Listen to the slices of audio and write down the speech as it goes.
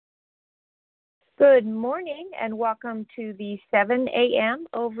Good morning and welcome to the 7 a.m.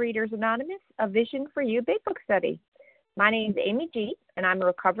 Overeaters Anonymous, A Vision for You Big Book Study. My name is Amy G., and I'm a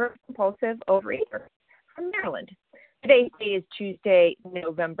recovered compulsive overeater from Maryland. Today's day is Tuesday,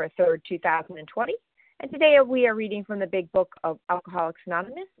 November 3rd, 2020, and today we are reading from the Big Book of Alcoholics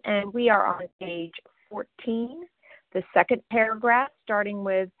Anonymous, and we are on page 14, the second paragraph, starting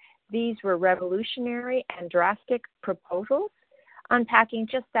with, "These were revolutionary and drastic proposals," unpacking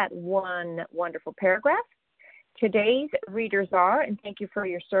just that one wonderful paragraph. Today's readers are, and thank you for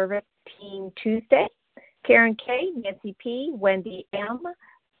your service, Team Tuesday, Karen K., Nancy P., Wendy M.,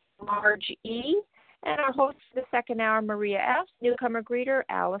 Marge E., and our host for the second hour, Maria F., newcomer greeter,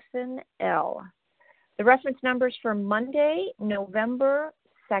 Allison L. The reference numbers for Monday, November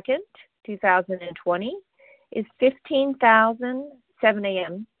 2nd, 2020 is 7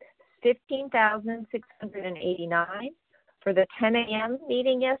 a.m., 15,689. For the 10 a.m.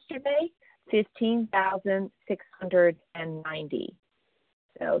 meeting yesterday, 15,690.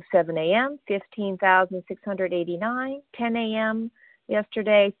 So 7 a.m., 15,689. 10 a.m.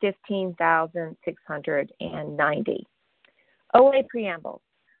 yesterday, 15,690. OA Preamble.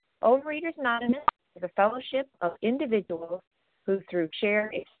 Overeaters Anonymous is a fellowship of individuals who, through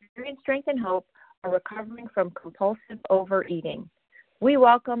shared experience, strength, and hope, are recovering from compulsive overeating. We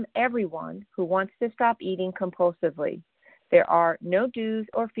welcome everyone who wants to stop eating compulsively. There are no dues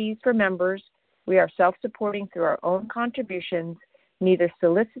or fees for members. We are self-supporting through our own contributions, neither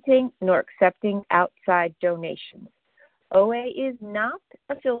soliciting nor accepting outside donations. OA is not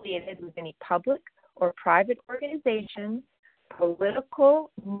affiliated with any public or private organization,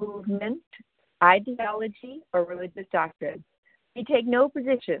 political movement, ideology, or religious doctrine. We take no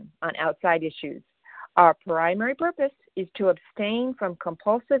position on outside issues. Our primary purpose is to abstain from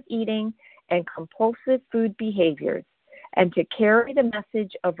compulsive eating and compulsive food behaviors, and to carry the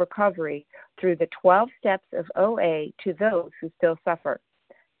message of recovery through the 12 steps of OA to those who still suffer.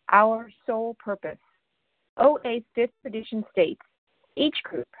 Our sole purpose. OA's 5th edition states, each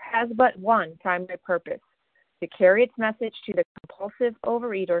group has but one primary purpose, to carry its message to the compulsive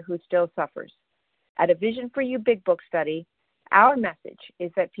overeater who still suffers. At A Vision for You Big Book Study, our message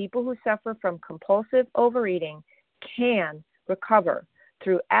is that people who suffer from compulsive overeating can recover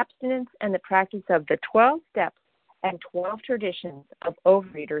through abstinence and the practice of the 12 steps and 12 traditions of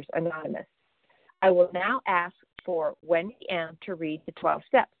Overeaters Anonymous. I will now ask for Wendy M. to read the 12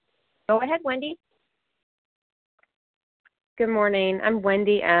 steps. Go ahead, Wendy. Good morning. I'm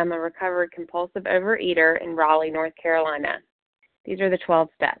Wendy M., a recovered compulsive overeater in Raleigh, North Carolina. These are the 12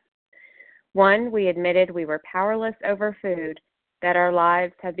 steps. 1, we admitted we were powerless over food, that our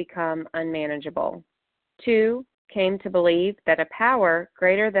lives had become unmanageable. 2, came to believe that a power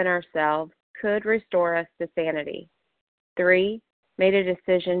greater than ourselves could restore us to sanity. 3, made a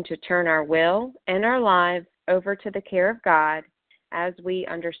decision to turn our will and our lives over to the care of God as we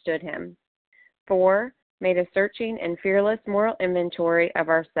understood Him. 4, made a searching and fearless moral inventory of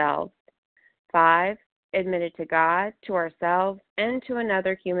ourselves. 5, admitted to God, to ourselves, and to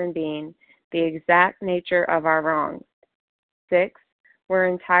another human being the exact nature of our wrongs. 6, we're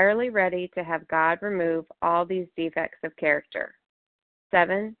entirely ready to have God remove all these defects of character.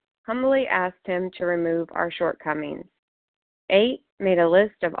 7, humbly asked Him to remove our shortcomings. 8, made a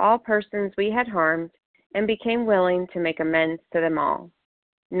list of all persons we had harmed and became willing to make amends to them all.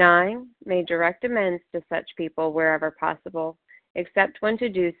 9, made direct amends to such people wherever possible, except when to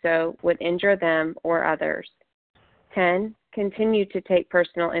do so would injure them or others. 10, continued to take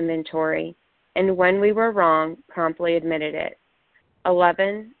personal inventory, and when we were wrong, promptly admitted it.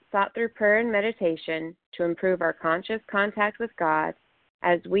 11, sought through prayer and meditation to improve our conscious contact with God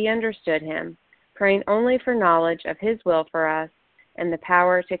as we understood Him, praying only for knowledge of His will for us and the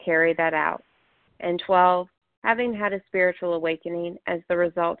power to carry that out. And 12, having had a spiritual awakening as the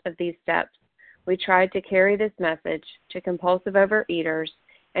result of these steps, we tried to carry this message to compulsive overeaters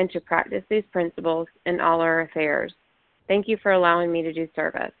and to practice these principles in all our affairs. Thank you for allowing me to do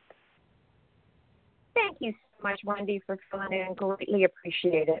service. Thank you so much, Wendy, for filling in. Greatly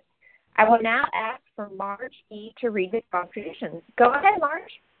appreciate it. I will now ask for Marge E. to read the 12 traditions. Go ahead,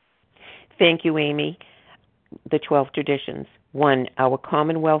 Marge. Thank you, Amy. The 12 traditions. 1, our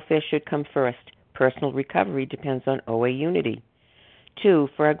common welfare should come first. Personal recovery depends on OA unity. 2,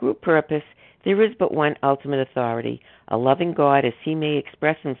 for our group purpose, there is but one ultimate authority, a loving God as He may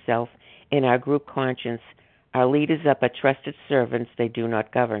express Himself in our group conscience. Our leaders are but trusted servants, they do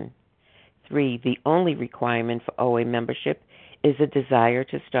not govern. 3, the only requirement for OA membership is a desire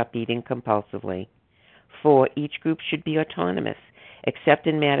to stop eating compulsively. 4, each group should be autonomous, except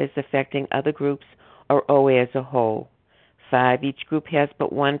in matters affecting other groups or OA as a whole. 5, each group has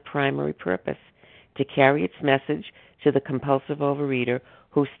but one primary purpose, to carry its message to the compulsive overeater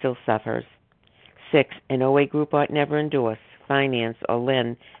who still suffers. 6. An OA group ought never endorse, finance, or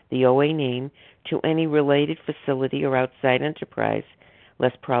lend the OA name to any related facility or outside enterprise,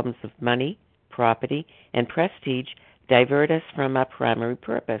 lest problems of money, property, and prestige divert us from our primary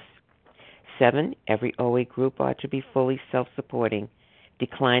purpose. 7. Every OA group ought to be fully self-supporting,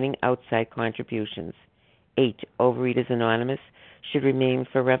 declining outside contributions. 8. Overeaters Anonymous should remain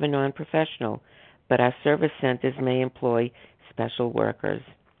forever non-professional, but our service centers may employ special workers.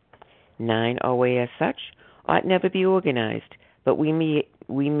 9. OA as such ought never be organized, but we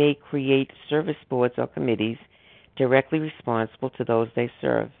may create service boards or committees directly responsible to those they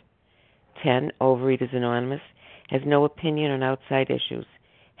serve. 10. Overeaters Anonymous has no opinion on outside issues,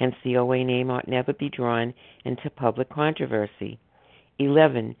 hence the OA name ought never be drawn into public controversy.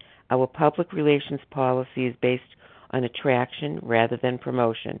 11. Our public relations policy is based on attraction rather than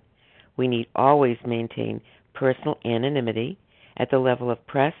promotion. We need always maintain personal anonymity at the level of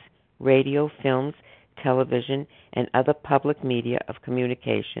press, radio, films, television, and other public media of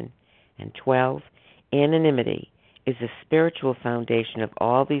communication. And 12. Anonymity is the spiritual foundation of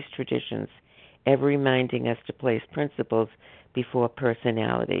all these traditions, ever reminding us to place principles before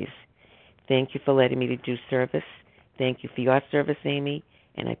personalities. Thank you for letting me to do service. Thank you for your service, Amy,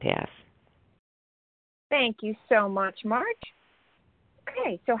 and I pass. Thank you so much, Marge.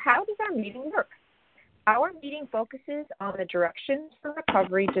 Okay, so how does our meeting work? Our meeting focuses on the directions for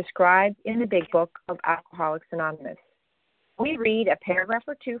recovery described in the Big Book of Alcoholics Anonymous. We read a paragraph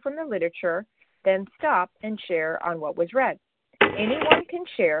or two from the literature, then stop and share on what was read. Anyone can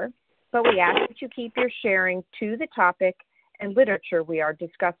share, but we ask that you keep your sharing to the topic and literature we are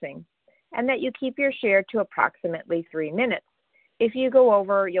discussing, and that you keep your share to approximately 3 minutes. If you go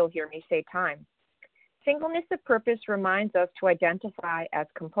over, you'll hear me say time. Singleness of purpose reminds us to identify as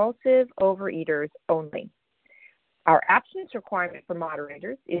compulsive overeaters only. Our abstinence requirement for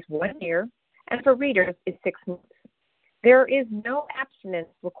moderators is 1 year, and for readers is 6 months. There is no abstinence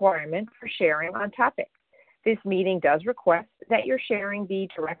requirement for sharing on topic. This meeting does request that your sharing be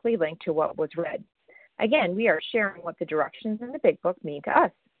directly linked to what was read. Again, we are sharing what the directions in the Big Book mean to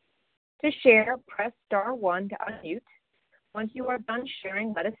us. To share, press star 1 to unmute. Once you are done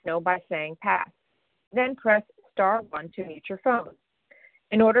sharing, let us know by saying pass. Then press star 1 to mute your phone.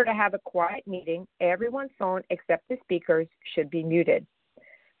 In order to have a quiet meeting, everyone's phone except the speaker's should be muted.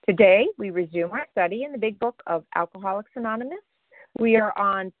 Today, we resume our study in the Big Book of Alcoholics Anonymous. We are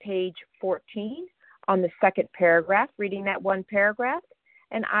on page 14 on the second paragraph, reading that one paragraph,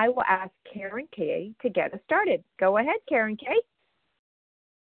 and I will ask Karen Kay to get us started. Go ahead, Karen Kay.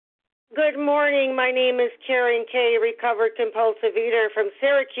 Good morning. My name is Karen Kay, recovered compulsive eater from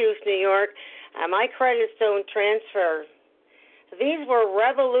Syracuse, New York, and my credits don't transfer. These were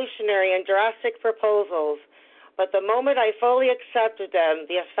revolutionary and drastic proposals, but the moment I fully accepted them,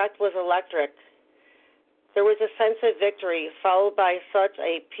 the effect was electric. There was a sense of victory, followed by such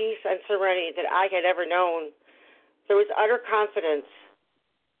a peace and serenity that I had ever known. There was utter confidence.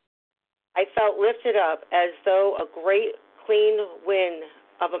 I felt lifted up as though a great, clean wind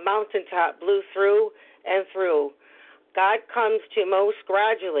of a mountaintop blew through and through. God comes to most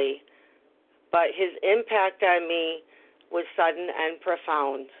gradually, but his impact on me was sudden and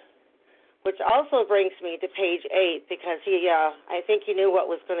profound. Which also brings me to page 8, because I think he knew what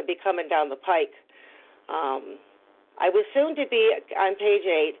was going to be coming down the pike. I was soon to be, on page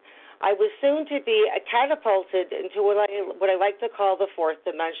 8, I was soon to be catapulted into what I like to call the fourth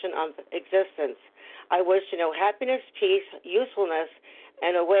dimension of existence. I was to know happiness, peace, usefulness,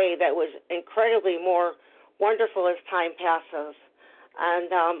 in a way that was incredibly more wonderful as time passes.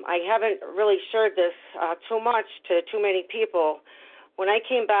 And I haven't really shared this too much to too many people. When I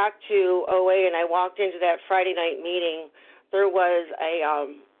came back to OA and I walked into that Friday night meeting, there was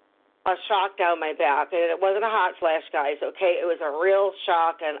a shock down my back. And it wasn't a hot flash, guys, okay? It was a real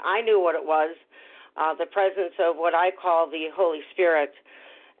shock, and I knew what it was, the presence of what I call the Holy Spirit.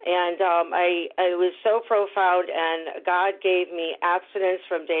 And it was so profound, and God gave me abstinence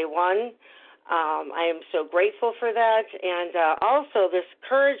from day one. I am so grateful for that. And also this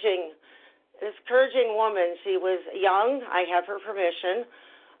encouraging woman, she was young. I have her permission.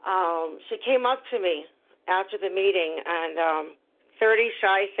 She came up to me after the meeting, and 30,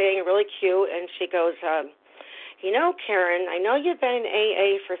 shy thing, really cute, and she goes, Karen, I know you've been in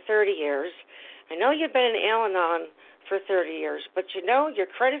AA for 30 years. I know you've been in Al-Anon for 30 years, but your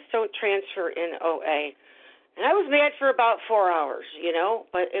credits don't transfer in OA. And I was mad for about 4 hours,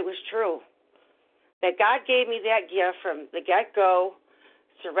 but it was true. That God gave me that gift from the get-go,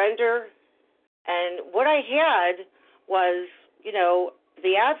 surrender, and what I had was,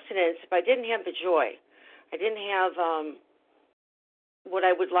 the abstinence, if I didn't have the joy, I didn't have what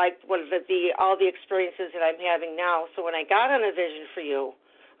I would like, all the experiences that I'm having now. So when I got on A Vision for You,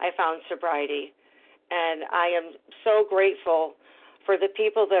 I found sobriety. And I am so grateful for the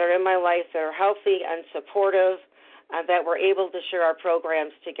people that are in my life that are healthy and supportive, that we're able to share our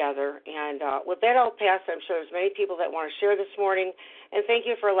programs together. And with that, I'll pass. I'm sure there's many people that want to share this morning. And thank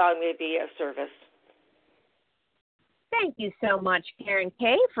you for allowing me to be of service. Thank you so much, Karen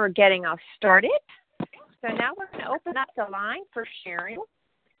Kay, for getting us started. So now we're going to open up the line for sharing.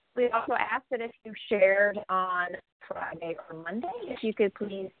 We also ask that if you shared on Friday or Monday, if you could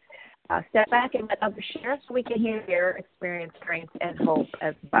please step back and let others share so we can hear their experience, strength, and hope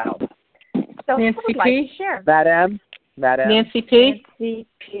as well. So Nancy who would like to share? Madam. Nancy P. Nancy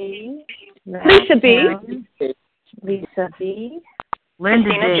P. Lisa B. Lisa B. Linda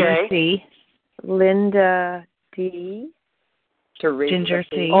J. Linda D. Teresa Ginger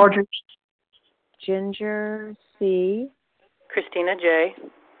C. Audrey. Ginger C. Christina J.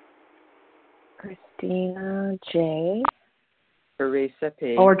 Christina J. Teresa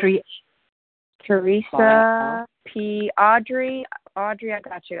P. Audrey. Teresa P. Audrey, I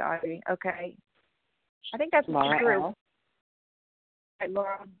got you, Audrey. Okay. I think that's Laura the group. L. All right,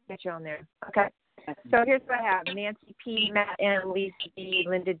 Laura, I'll get you on there. Okay. So here's what I have. Nancy P., Matt M., Lisa D.,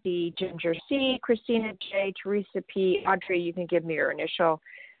 Linda D., Ginger C., Christina J., Teresa P., Audrey, you can give me your initial,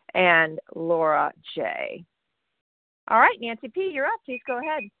 and Laura J. All right, Nancy P., you're up. Please go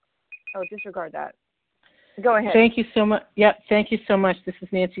ahead. Oh, disregard that. Go ahead. Thank you so much. Yep, thank you so much. This is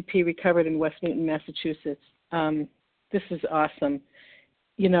Nancy P., recovered in West Newton, Massachusetts. This is awesome.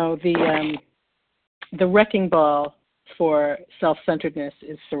 You know, the wrecking ball for self-centeredness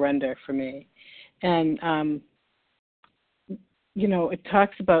is surrender for me. And, you know, it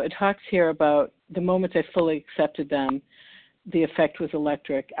talks here about the moment I fully accepted them, the effect was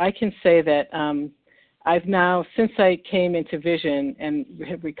electric. I can say that I've now, since I came into Vision and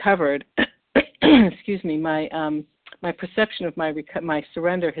have recovered, excuse me, my perception of my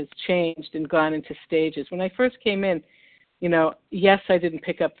surrender has changed and gone into stages. When I first came in, you know, yes, I didn't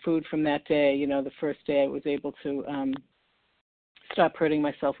pick up food from that day. You know, the first day I was able to stop hurting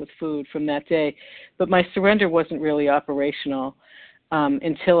myself with food from that day. But my surrender wasn't really operational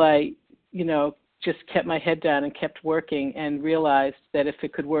until I, you know, just kept my head down and kept working and realized that if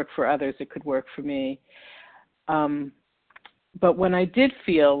it could work for others, it could work for me. But when I did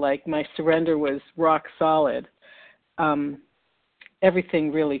feel like my surrender was rock solid,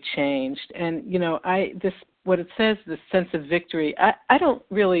 everything really changed. And, you know, what it says, the sense of victory, I don't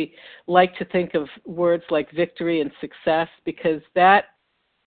really like to think of words like victory and success because that,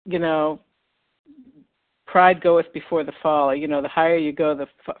 you know, pride goeth before the fall. You know, the higher you go, the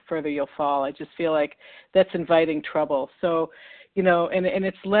further you'll fall. I just feel like that's inviting trouble. So, you know, and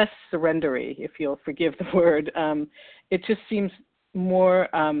it's less surrendery, if you'll forgive the word. It just seems more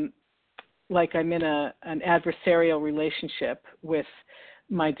like I'm in an adversarial relationship with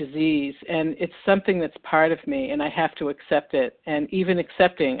my disease, and it's something that's part of me, and I have to accept it. And even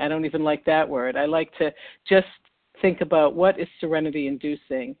accepting, I don't even like that word. I like to just think about what is serenity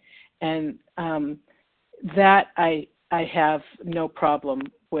inducing, and that I have no problem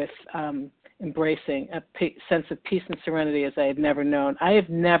with embracing a sense of peace and serenity as I had never known. I have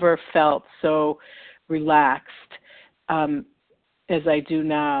never felt so relaxed as I do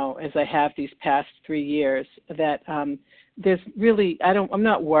now, as I have these past 3 years, that there's really, I'm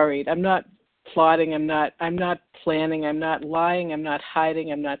not worried. I'm not plotting. I'm not planning. I'm not lying. I'm not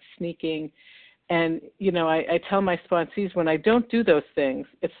hiding. I'm not sneaking. And, you know, I tell my sponsees when I don't do those things,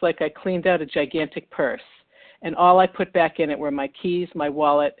 it's like I cleaned out a gigantic purse. And all I put back in it were my keys, my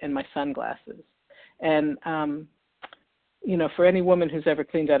wallet, and my sunglasses. And, you know, for any woman who's ever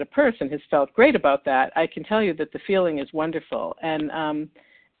cleaned out a purse and has felt great about that, I can tell you that the feeling is wonderful. And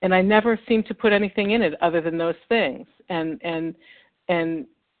I never seem to put anything in it other than those things. And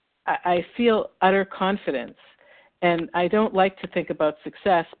I feel utter confidence. And I don't like to think about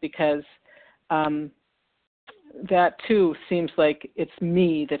success because that too seems like it's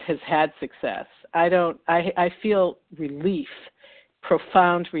me that has had success. I feel relief,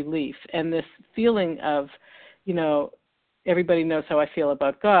 profound relief. And this feeling of, you know, everybody knows how I feel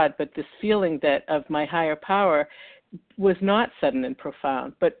about God, but this feeling that of my higher power was not sudden and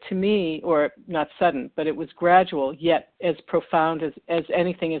profound, but to me, or not sudden, but it was gradual, yet as profound as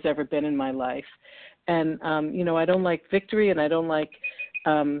anything has ever been in my life. And, you know, I don't like victory, and I don't like,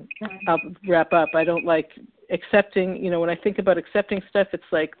 I'll wrap up, I don't like accepting, you know, when I think about accepting stuff, it's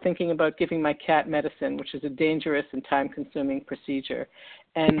like thinking about giving my cat medicine, which is a dangerous and time-consuming procedure.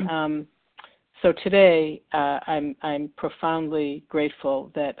 And So today, I'm profoundly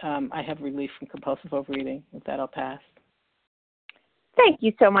grateful that I have relief from compulsive overeating. With that, I'll pass. Thank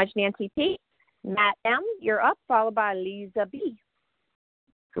you so much, Nancy P. Matt M., you're up, followed by Lisa B.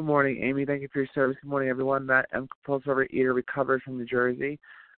 Good morning, Amy. Thank you for your service. Good morning, everyone. Matt M., compulsive overeater, recovered from New Jersey.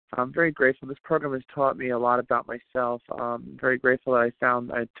 I'm very grateful. This program has taught me a lot about myself. I'm very grateful that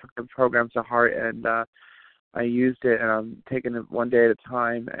I took the program to heart and I used it, and I'm taking it one day at a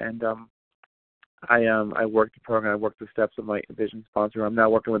time. And I worked the program. I worked the steps of my vision sponsor. I'm now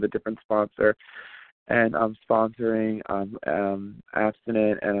working with a different sponsor, and I'm sponsoring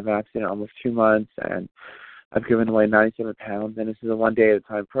abstinent, and I'm abstinent almost 2 months, and I've given away 97 pounds, and this is a one day at a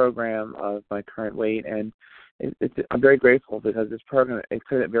time program of my current weight, and I'm very grateful because this program, it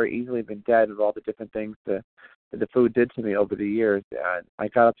could have very easily been dead with all the different things that the food did to me over the years. I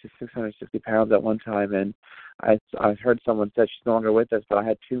got up to 660 pounds at one time, and I heard someone say she's no longer with us, but I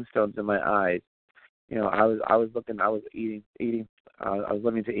had tombstones in my eyes. You know, I was eating, I was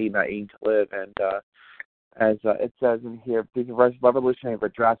living to eat, not eating to live, and as it says in here, these are revolutionary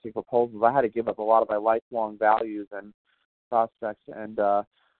but drastic proposals. I had to give up a lot of my lifelong values and prospects, and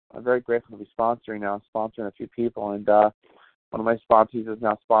I'm very grateful to be sponsoring now. I'm sponsoring a few people, and one of my sponsors is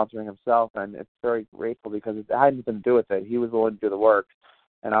now sponsoring himself, and it's very grateful because it had nothing to do with it. He was willing to do the work,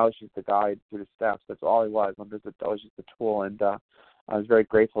 and I was just the guide through the steps. That's all he was. I was just a tool, and I was very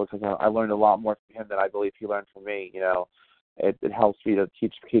grateful because I learned a lot more from him than I believe he learned from me. You know, it helps me to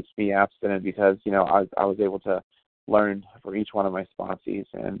keeps me abstinent because, you know, I was able to learn for each one of my sponsees,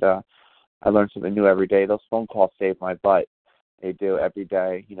 and I learned something new every day. Those phone calls save my butt. They do every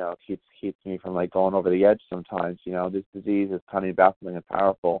day. You know, it keeps me from like going over the edge sometimes. You know, this disease is cunning, baffling, and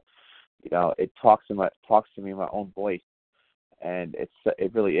powerful. You know, it talks to me in my own voice, and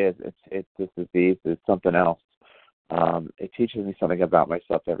it really is. It's this disease is something else. It teaches me something about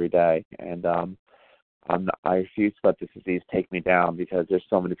myself every day, and I refuse to let this disease take me down because there's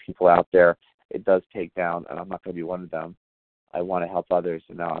so many people out there it does take down, and I'm not going to be one of them. I want to help others,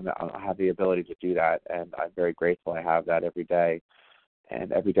 and now I have the ability to do that, and I'm very grateful I have that every day.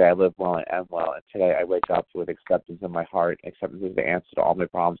 And every day I live well and am well, and today I wake up with acceptance in my heart. Acceptance is the answer to all my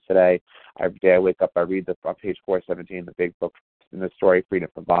problems today. Every day I wake up, I read on page 417, the big book in the story, Freedom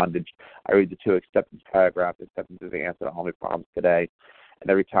from Bondage. I read the 2 acceptance paragraphs. Acceptance is the answer to all my problems today. And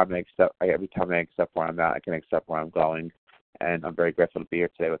every time I accept where I'm at, I can accept where I'm going. And I'm very grateful to be here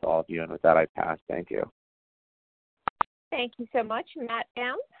today with all of you. And with that, I pass. Thank you. Thank you so much, Matt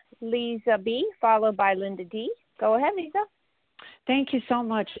M. Lisa B., followed by Linda D. Go ahead, Lisa. Thank you so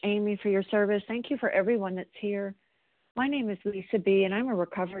much, Amy, for your service. Thank you for everyone that's here. My name is Lisa B., and I'm a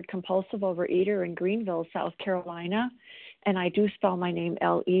recovered compulsive overeater in Greenville, South Carolina, and I do spell my name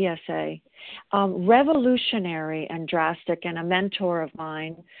L-E-S-A. Revolutionary and drastic, and a mentor of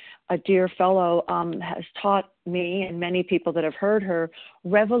mine, a dear fellow, has taught me and many people that have heard her,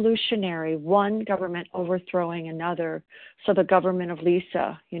 revolutionary, one government overthrowing another. So the government of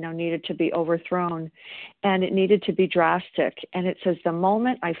Lisa, needed to be overthrown, and it needed to be drastic. And it says the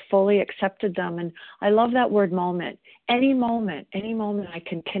moment I fully accepted them, and I love that word moment. Any moment I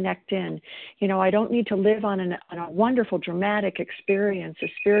can connect in. I don't need to live on a wonderful, dramatic experience,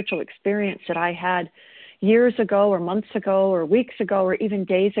 a spiritual experience that I had years ago or months ago or weeks ago or even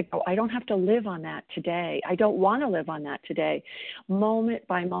days ago. I don't have to live on that today. I don't want to live on that today. Moment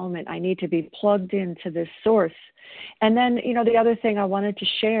by moment, I need to be plugged into this source. And then, the other thing I wanted to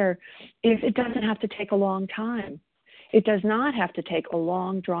share is it doesn't have to take a long time. It does not have to take a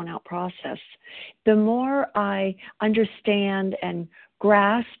long, drawn-out process. The more I understand and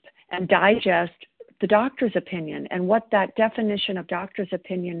grasp and digest the doctor's opinion and what that definition of doctor's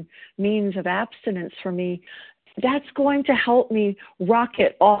opinion means of abstinence for me, that's going to help me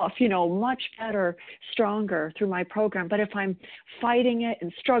rocket off, much better, stronger through my program. But if I'm fighting it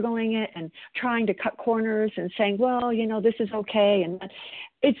and struggling it and trying to cut corners and saying, well, this is okay, and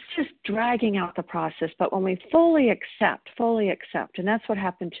it's just dragging out the process. But when we fully accept, and that's what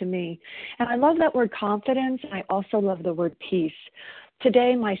happened to me. And I love that word confidence, and I also love the word peace.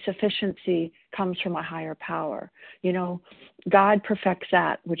 Today, my sufficiency comes from a higher power. God perfects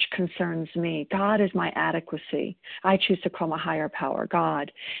that which concerns me. God is my adequacy. I choose to call my higher power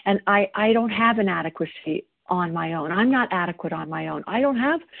God. And I don't have an adequacy on my own. I'm not adequate on my own. I don't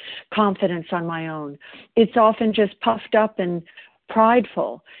have confidence on my own. It's often just puffed up and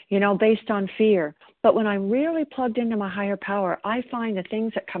prideful, based on fear. But when I'm really plugged into my higher power, I find the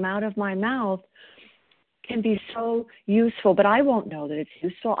things that come out of my mouth can be so useful, but I won't know that it's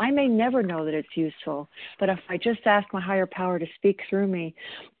useful. I may never know that it's useful, but if I just ask my higher power to speak through me.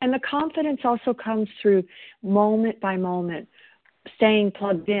 And the confidence also comes through moment by moment, staying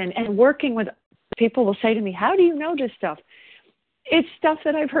plugged in and working with people will say to me, how do you know this stuff? It's stuff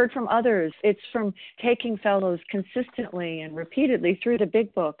that I've heard from others. It's from taking fellows consistently and repeatedly through the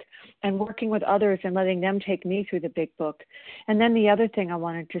big book and working with others and letting them take me through the big book. And then the other thing I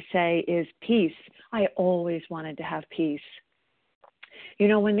wanted to say is peace. I always wanted to have peace. You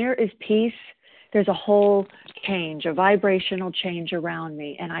know, when there is peace, there's a whole change, a vibrational change around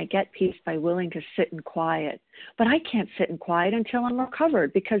me, and I get peace by willing to sit in quiet. But I can't sit in quiet until I'm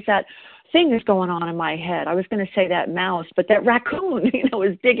recovered, because that thing is going on in my head. I was going to say that mouse, but that raccoon,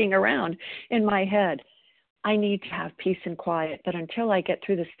 is digging around in my head. I need to have peace and quiet, but until I get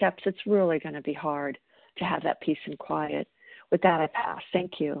through the steps, it's really going to be hard to have that peace and quiet. With that, I pass.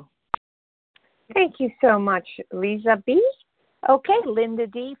 Thank you. Thank you so much, Lisa B. Okay, Linda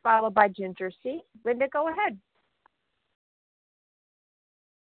D, followed by Ginger C. Linda, go ahead.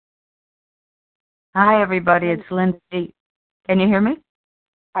 Hi, everybody. It's Linda D. Can you hear me?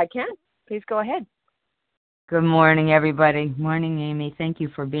 I can. Please go ahead. Good morning, everybody. Morning, Amy. Thank you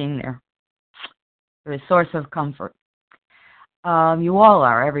for being there. You're a source of comfort. You all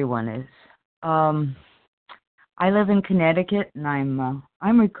are. Everyone is. I live in Connecticut, and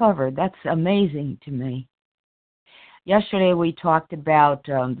I'm recovered. That's amazing to me. Yesterday we talked about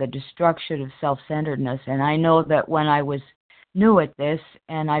the destruction of self-centeredness, and I know that when I was new at this,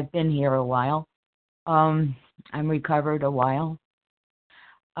 and I've been here a while, I'm recovered a while.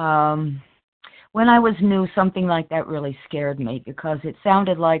 When I was new, something like that really scared me, because it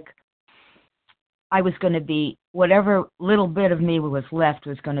sounded like I was going to be, whatever little bit of me was left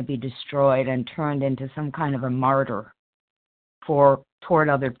was going to be destroyed and turned into some kind of a martyr toward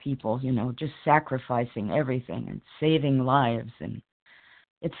other people, just sacrificing everything and saving lives, and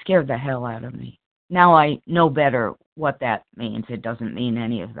it scared the hell out of me. Now I know better what that means. It doesn't mean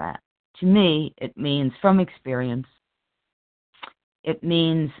any of that. To me, it means, from experience, it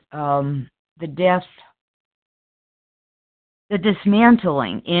means the death, the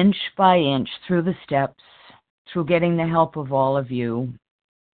dismantling, inch by inch, through the steps, through getting the help of all of you,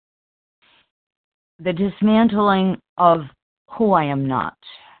 the dismantling of who I am not.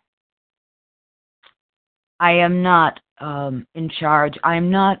 I am not in charge.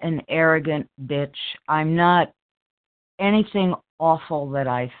 I'm not an arrogant bitch. I'm not anything awful that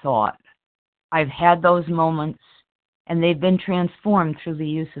I thought. I've had those moments, and they've been transformed through the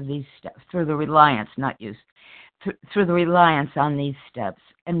use of these steps, through the reliance, not use, through the reliance on these steps,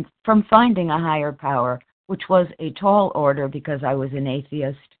 and from finding a higher power, which was a tall order because I was an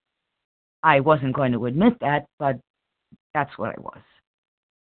atheist. I wasn't going to admit that, but that's what I was.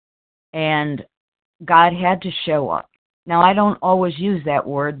 And God had to show up. Now, I don't always use that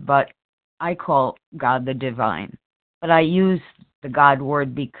word, but I call God the divine. But I use the God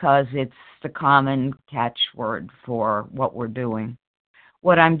word because it's the common catchword for what we're doing.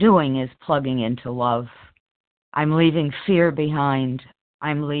 What I'm doing is plugging into love. I'm leaving fear behind.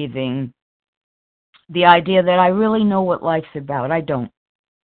 I'm leaving the idea that I really know what life's about. I don't.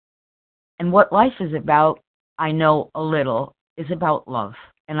 And what life is about, I know a little, is about love.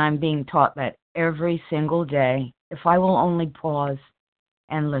 And I'm being taught that every single day, if I will only pause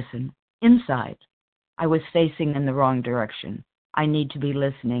and listen. Inside, I was facing in the wrong direction. I need to be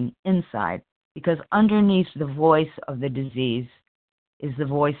listening inside, because underneath the voice of the disease is the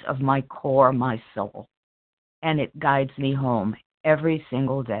voice of my core, my soul. And it guides me home every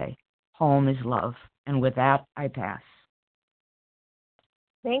single day. Home is love. And with that, I pass.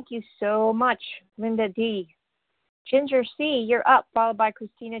 Thank you so much, Linda D. Ginger C., you're up, followed by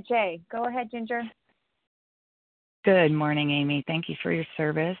Christina J. Go ahead, Ginger. Good morning, Amy. Thank you for your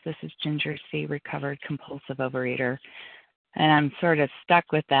service. This is Ginger C., recovered compulsive overeater. And I'm sort of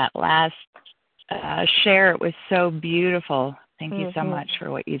stuck with that last share. It was so beautiful. Thank you so much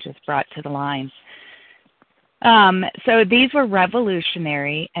for what you just brought to the line. So these were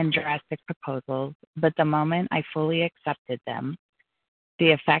revolutionary and drastic proposals, but the moment I fully accepted them,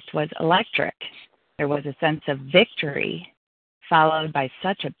 the effect was electric. There was a sense of victory, followed by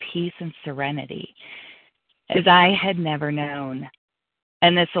such a peace and serenity as I had never known.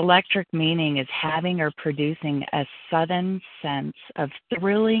 And this electric meaning is having or producing a sudden sense of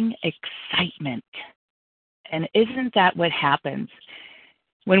thrilling excitement. And isn't that what happens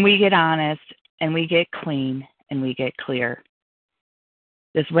when we get honest and we get clean and we get clear?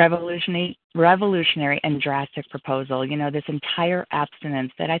 This revolutionary and drastic proposal, this entire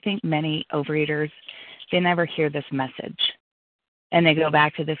abstinence that I think many overeaters, they never hear this message. And they go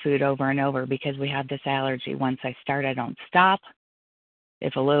back to the food over and over because we have this allergy. Once I start, I don't stop.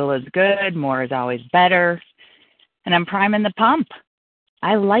 If a little is good, more is always better. And I'm priming the pump.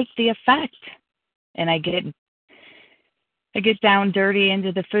 I like the effect. And I get I get down dirty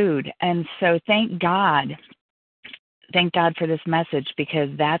into the food. And so thank God for this message, because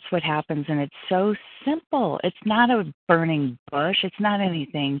that's what happens. And it's so simple. It's not a burning bush. It's not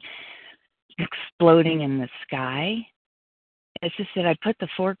anything exploding in the sky. It's just that I put the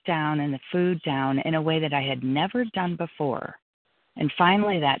fork down and the food down in a way that I had never done before. And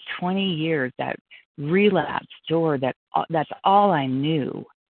finally, that 20 years, that relapse door, that's all I knew,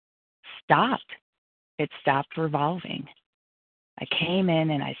 stopped. It stopped revolving. I came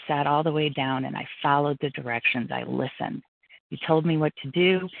in and I sat all the way down and I followed the directions. I listened. You told me what to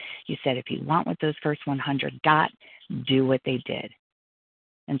do. You said, if you want what those first 100 got, do what they did.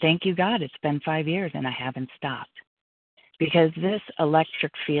 And thank you, God, it's been 5 years and I haven't stopped. Because this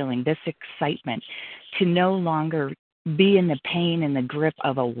electric feeling, this excitement to no longer be in the pain and the grip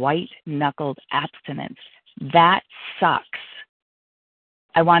of a white-knuckled abstinence, that sucks.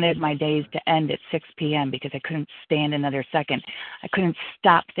 I wanted my days to end at 6 p.m. because I couldn't stand another second. I couldn't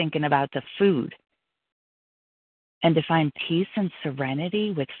stop thinking about the food. And to find peace and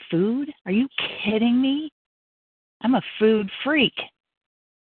serenity with food? Are you kidding me? I'm a food freak.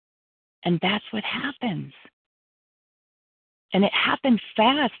 And that's what happens. And it happened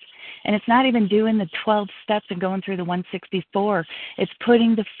fast. And it's not even doing the 12 steps and going through the 164. It's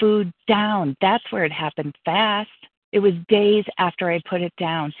putting the food down. That's where it happened fast. It was days after I put it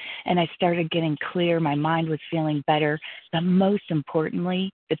down and I started getting clear. My mind was feeling better. But most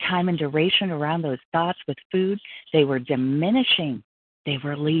importantly, the time and duration around those thoughts with food, they were diminishing. They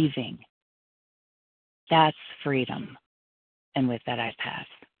were leaving. That's freedom. And with that, I pass.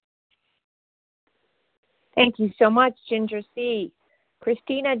 Thank you so much, Ginger C.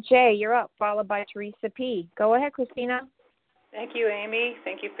 Christina J., you're up, followed by Teresa P. Go ahead, Christina. Thank you, Amy.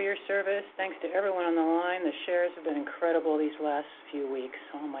 Thank you for your service. Thanks to everyone on the line. The shares have been incredible these last few weeks.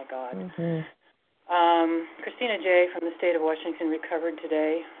 Oh, my God. Mm-hmm. Christina J. from the state of Washington recovered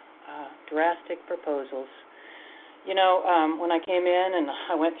today. Drastic proposals. You know, when I came in and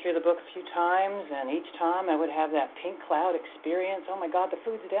I went through the book a few times, and each time I would have that pink cloud experience. Oh, my God, the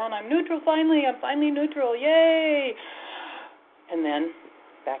food's down. I'm neutral finally. I'm finally neutral. Yay! And then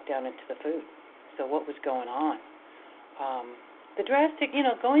back down into the food. So what was going on? The drastic,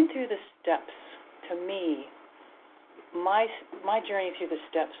 going through the steps, to me, my journey through the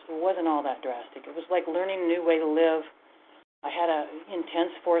steps wasn't all that drastic. It was like learning a new way to live. I had an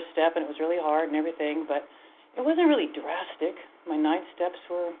intense 4th step, and it was really hard and everything, but it wasn't really drastic. My 9 steps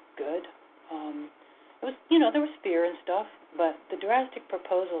were good. It was, there was fear and stuff, but the drastic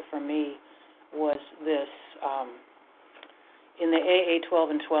proposal for me was this. In the AA 12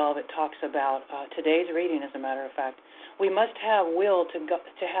 and 12, it talks about today's reading, as a matter of fact. We must have will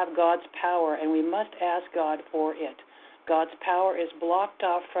to have God's power, and we must ask God for it. God's power is blocked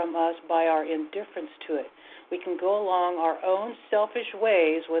off from us by our indifference to it. We can go along our own selfish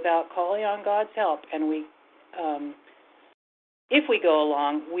ways without calling on God's help, and if we go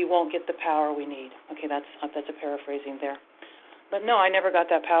along, we won't get the power we need. Okay, that's a paraphrasing there. But no, I never got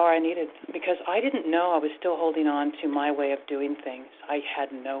that power I needed because I didn't know I was still holding on to my way of doing things. I had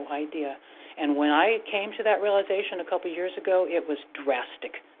no idea. And when I came to that realization a couple years ago, it was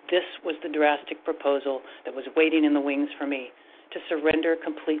drastic. This was the drastic proposal that was waiting in the wings for me, to surrender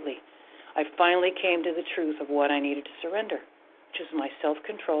completely. I finally came to the truth of what I needed to surrender, which is my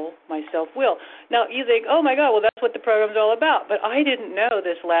self-control, my self-will. Now, you think, oh, my God, well, that's what the program's all about. But I didn't know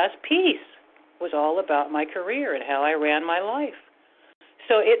this last piece was all about my career and how I ran my life.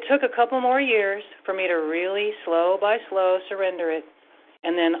 So it took a couple more years for me to really, slow by slow, surrender it.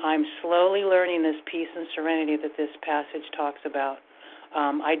 And then I'm slowly learning this peace and serenity that this passage talks about.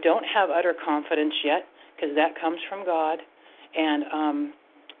 I don't have utter confidence yet because that comes from God. And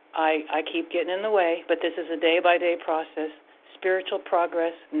I keep getting in the way, but this is a day-by-day process. Spiritual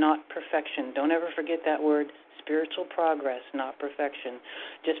progress, not perfection. Don't ever forget that word. Spiritual progress, not perfection.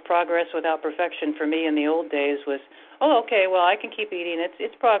 Just progress without perfection for me in the old days was, oh, okay, well, I can keep eating.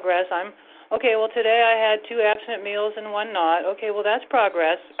 It's progress. Okay, well, today I had 2 abstinent meals and 1 not. Okay, well, that's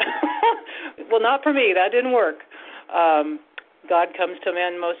progress. Well, not for me. That didn't work. God comes to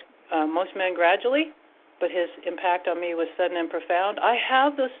men, most men gradually, but his impact on me was sudden and profound. I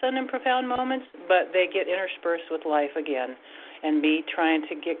have those sudden and profound moments, but they get interspersed with life again and me trying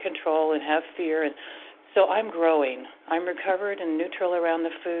to get control and have fear. And so I'm growing. I'm recovered and neutral around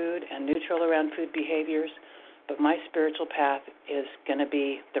the food and neutral around food behaviors, but my spiritual path is going to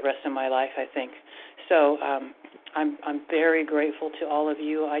be the rest of my life, I think. So I'm very grateful to all of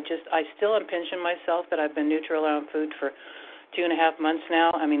you. I still am pinching myself that I've been neutral around food for 2.5 months now.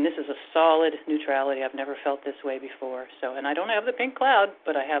 I mean, this is a solid neutrality. I've never felt this way before. So, and I don't have the pink cloud,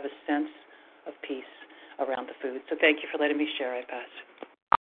 but I have a sense of peace, around the food. So thank you for letting me share. I pass.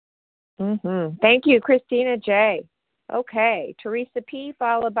 Thank you, Christina J. Okay, Teresa P.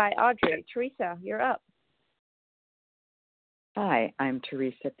 followed by Audrey. Teresa, you're up. Hi, I'm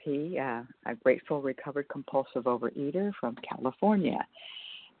Teresa P., a grateful recovered compulsive overeater from California.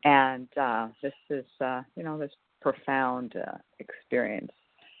 And this is, this profound experience.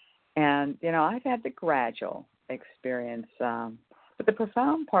 And, I've had the gradual experience, but the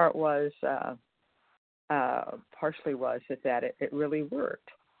profound part was, partially was that it really worked.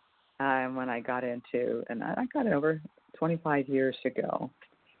 When I got into, and I got it over 25 years ago.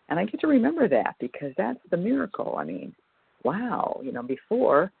 And I get to remember that because that's the miracle. I mean, wow,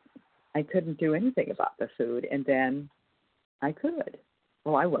 before I couldn't do anything about the food, and then I could.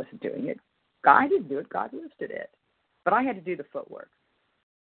 Well, I wasn't doing it. I didn't do it. God lifted it. But I had to do the footwork.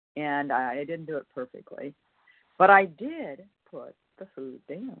 And I didn't do it perfectly. But I did put the food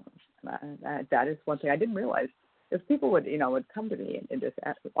down. That is one thing I didn't realize. If people would come to me and just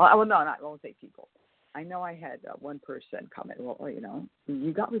ask, I won't say people. I know I had one person comment, well,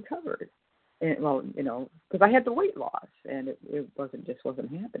 you got recovered. And, because I had the weight loss, and it wasn't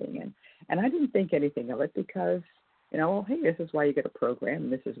happening. And I didn't think anything of it because, hey, this is why you get a program,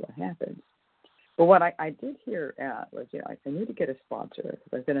 and this is what happens. But what I did hear was, I need to get a sponsor.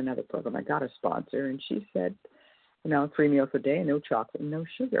 Because I've been in another program. I got a sponsor, and she said, 3 meals a day, no chocolate, and no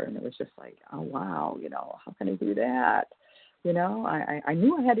sugar. And it was just like, oh, wow, how can I do that? I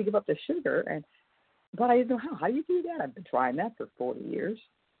knew I had to give up the sugar, but I didn't know how. How do you do that? I've been trying that for 40 years.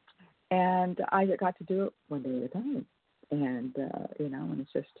 And I got to do it one day at a time. And, and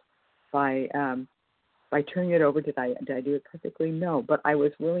it's just by turning it over, did I do it perfectly? No, but I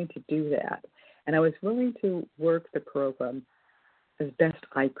was willing to do that. And I was willing to work the program as best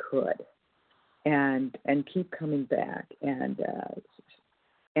I could and keep coming back. And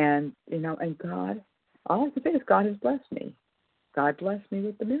God, all I can say is God has blessed me. God blessed me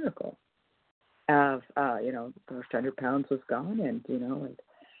with the miracle of, the first 100 pounds was gone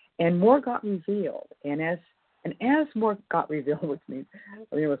and more got revealed. And as more got revealed, which means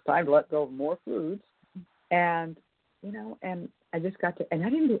it was time to let go of more foods. And, and I just got to, and I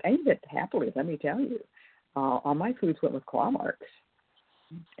didn't do any of it happily, let me tell you. All my foods went with claw marks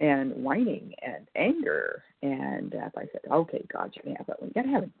and whining and anger. And I said, okay, God, you can have that one. You got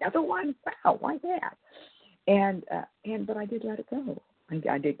to have another one? Wow, why that? But I did let it go.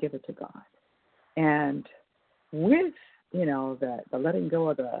 I did give it to God. And with, the letting go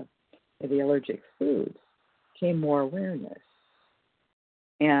of the allergic foods came more awareness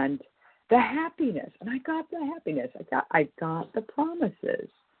and the happiness. And I got the happiness. I got the promises.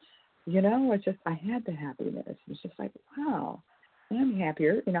 It's just I had the happiness. It's just like, wow, I'm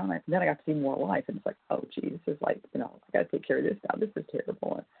happier. And then I got to see more life, and it's like, oh, geez, this is like, I got to take care of this now. This is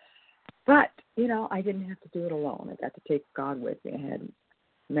terrible. But I didn't have to do it alone. I got to take God with me. I had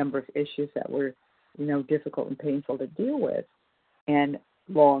a number of issues that were difficult and painful to deal with, and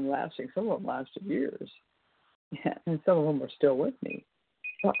long-lasting. Some of them lasted years, and some of them are still with me.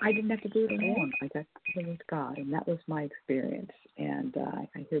 But I didn't have to do it alone. I got to do it with God, and that was my experience. And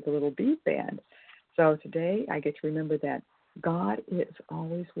I hear the little beat band. So today I get to remember that God is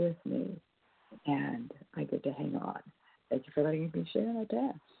always with me, and I get to hang on. Thank you for letting me share my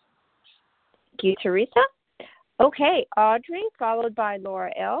past. Thank you, Teresa. Okay, Audrey, followed by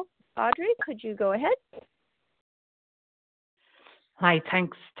Laura L. Audrey, could you go ahead? Hi,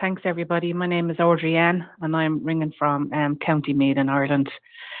 thanks everybody. My name is Audrey Ann, and I'm ringing from County Meath in Ireland.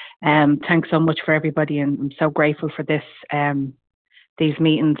 Thanks so much for everybody, and I'm so grateful for these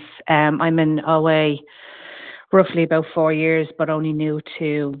meetings. I'm in OA roughly about 4 years, but only new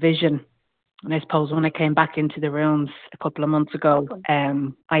to Vision. And I suppose when I came back into the rooms a couple of months ago,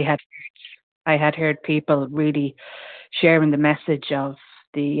 I had heard people really sharing the message of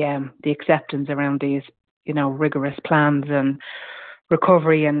the acceptance around these, rigorous plans and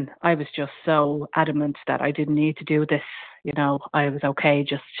recovery, and I was just so adamant that I didn't need to do this. I was okay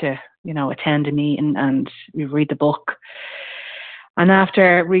just to, attend a meeting and read the book. And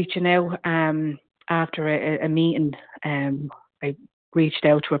after reaching out, after a meeting, I reached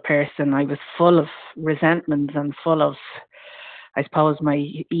out to a person. I was full of resentment and full of, I suppose, my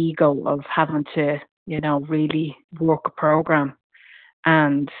ego of having to, really work a program.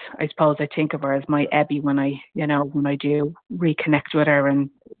 And I suppose I think of her as my Ebby when I do reconnect with her and,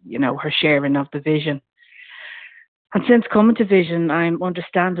 her sharing of the vision. And since coming to Vision, I'm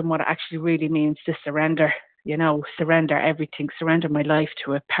understanding what it actually really means to surrender, surrender everything, surrender my life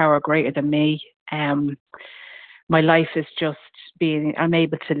to a power greater than me. My life is just I'm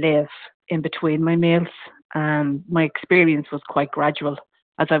able to live in between my meals. My experience was quite gradual.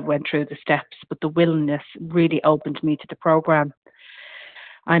 as I went through the steps, but the willingness really opened me to the program.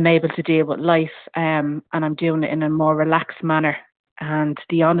 I'm able to deal with life, and I'm doing it in a more relaxed manner. And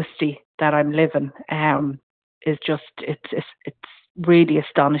the honesty that I'm living is just, it's really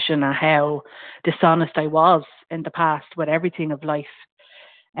astonishing at how dishonest I was in the past with everything of life.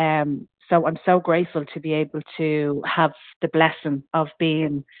 So I'm so grateful to be able to have the blessing of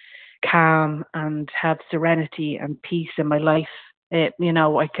being calm and have serenity and peace in my life. I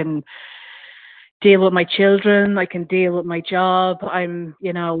can deal with my children, I can deal with my job. I'm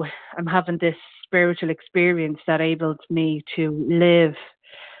having this spiritual experience that enables me to live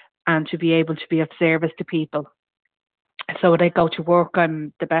and to be able to be of service to people. So when I go to work,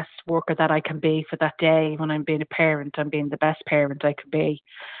 I'm the best worker that I can be for that day. When I'm being a parent, I'm being the best parent I can be.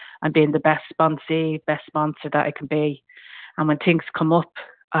 I'm being the best sponsor that I can be. And when things come up,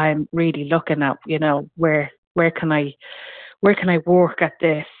 I'm really looking at, where can I work at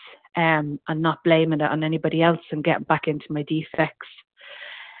this, and not blaming it on anybody else and getting back into my defects.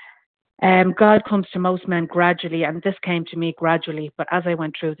 God comes to most men gradually, and this came to me gradually, but as I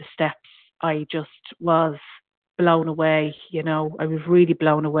went through the steps, I just was blown away. I was really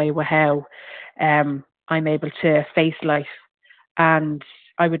blown away with how I'm able to face life. And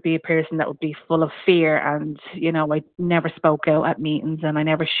I would be a person that would be full of fear, and I never spoke out at meetings, and I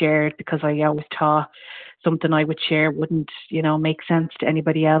never shared because I always thought something I would share wouldn't make sense to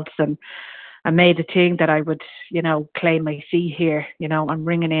anybody else. And I made a thing that I would claim my seat here. I'm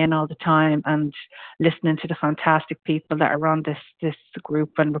ringing in all the time and listening to the fantastic people that are on this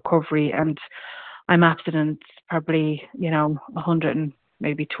group and recovery, and I'm abstinent probably 100 and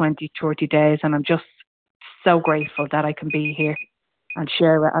maybe 20, 30 days, and I'm just so grateful that I can be here and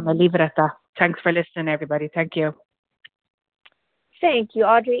share it. And I'll leave it at that. Thanks for listening, everybody. Thank you. Thank you,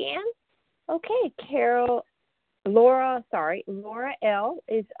 Audrey Ann. Okay, Laura L.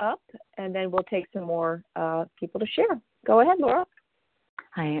 is up, and then we'll take some more people to share. Go ahead, Laura.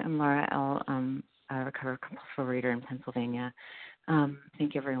 Hi, I'm Laura L., a recovered compulsive reader in Pennsylvania.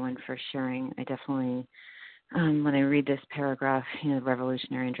 Thank you, everyone, for sharing. I definitely, when I read this paragraph,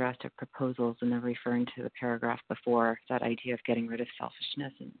 revolutionary and drastic proposals, and they're referring to the paragraph before, that idea of getting rid of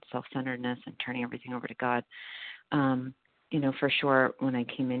selfishness and self-centeredness and turning everything over to God. For sure, when I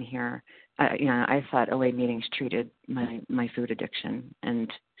came in here, I thought OA meetings treated my food addiction,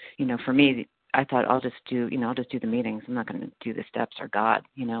 and for me, I thought I'll just do the meetings. I'm not going to do the steps or God,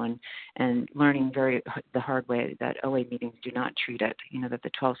 and learning the hard way that OA meetings do not treat it. That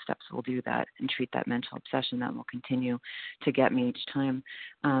the 12 steps will do that and treat that mental obsession that will continue to get me each time.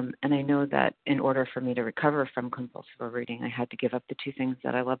 And I know that in order for me to recover from compulsive overeating, I had to give up the two things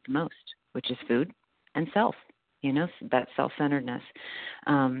that I love the most, which is food and self. That self-centeredness.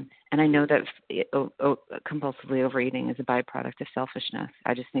 And I know that compulsively overeating is a byproduct of selfishness.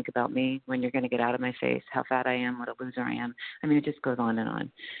 I just think about me when you're going to get out of my face, how fat I am, what a loser I am. I mean, it just goes on and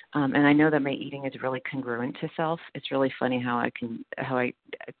on. And I know that my eating is really congruent to self. It's really funny how I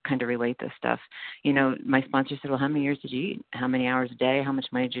kind of relate this stuff. My sponsor said, well, how many years did you eat? How many hours a day? How much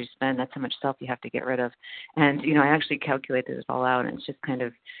money did you spend? That's how much self you have to get rid of. And, I actually calculated it all out, and it's just kind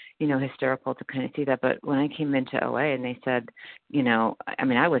of, hysterical to kind of see that. But when I came into OA and they said,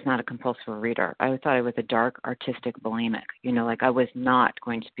 I was not a compulsive reader. I thought I was a dark artistic bulimic, I was not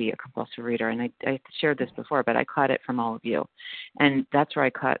going to be a compulsive reader. And I shared this before, but I caught it from all of you. And that's where I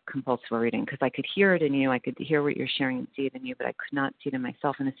caught compulsive reading, because I could hear it in you. I could hear what you're sharing and see it in you, but I could not see it in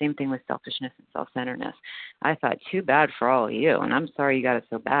myself. And the same thing with selfishness and self-centeredness. I thought, too bad for all of you. And I'm sorry you got it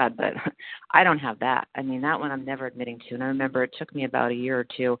so bad, but I don't have that. That one I'm never admitting to. And I remember it took me about a year or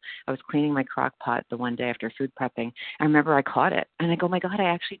two. I was cleaning my crock pot the one day after food prepping. I remember I caught it, and I go, oh my God, I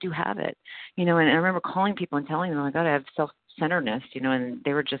actually do have it, and I remember calling people and telling them, oh my God, I have self-centeredness, and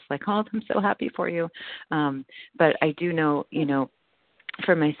they were just like, oh, I'm so happy for you. But I do know,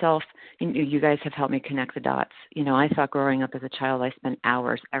 for myself, you guys have helped me connect the dots. I thought growing up as a child, I spent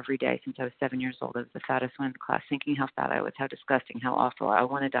hours every day since I was 7 years old. I was the fattest one in the class, thinking how fat I was, how disgusting, how awful. I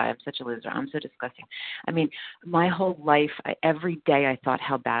want to die. I'm such a loser. I'm so disgusting. My whole life, every day I thought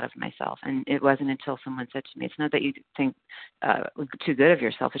how bad of myself. And it wasn't until someone said to me, it's not that you think too good of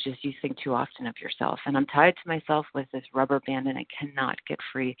yourself. It's just you think too often of yourself. And I'm tied to myself with this rubber band, and I cannot get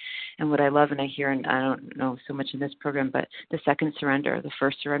free. And what I love, and I hear, and I don't know so much in this program, but the second surrender. The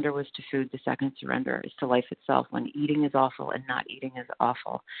first surrender was to food. The second surrender is to life itself. When eating is awful and not eating is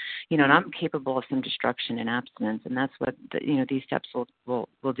awful, and I'm capable of some destruction and abstinence, and that's what these steps will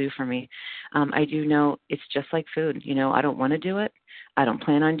do for me. I do know it's just like food. I don't want to do it, I don't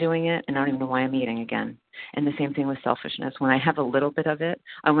plan on doing it, and I don't even know why I'm eating again. And the same thing with selfishness. When I have a little bit of it,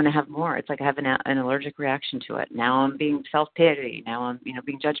 I want to have more. It's like I have an allergic reaction to it. Now I'm being self-pity. Now I'm,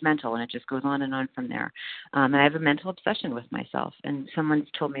 being judgmental, and it just goes on from there. And I have a mental obsession with myself. And someone's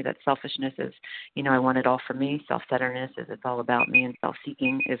told me that selfishness is, I want it all for me. Self-centeredness is it's all about me, and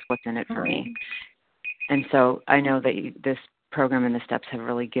self-seeking is what's in it for me. And so I know that this program and the steps have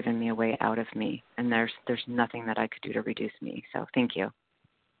really given me a way out of me, and there's nothing that I could do to reduce me. So thank you.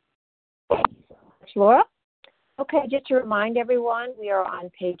 Thank you so much, Laura. Okay, just to remind everyone, we are on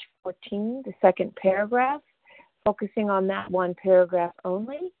page 14, the second paragraph, focusing on that one paragraph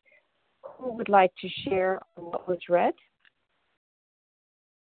only. Who would like to share what was read?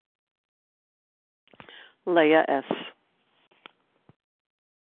 Leah S.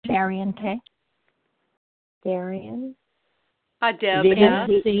 Darian K. Darian. Deb Vivian S.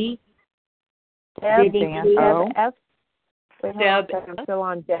 C. Deb F. Wait, hold on a Deb second. I'm still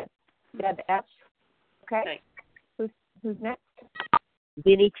on Deb. Deb F. Okay. Who's next?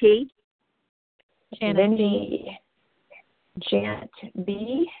 Vinny T. Janet B. Janet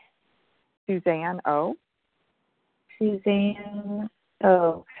B. Suzanne O. Suzanne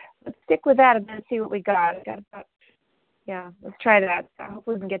O. Let's stick with that and then see what we got. Let's try that. I hope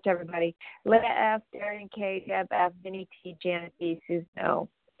we can get to everybody. Leah F, Darian K, Deb F, Vinny T, Janet B, Susan O.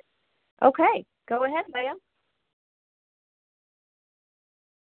 Okay, go ahead, Leah.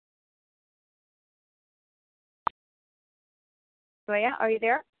 Leah, are you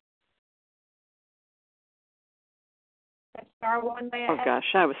there? Star one, Leah. Oh, gosh,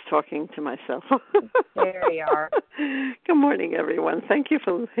 I was talking to myself. There you are. Good morning, everyone. Thank you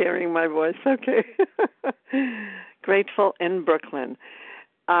for hearing my voice. Okay. Grateful in Brooklyn.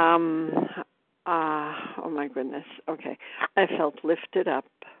 Oh, my goodness. Okay. I felt lifted up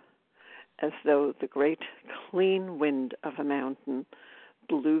as though the great clean wind of a mountain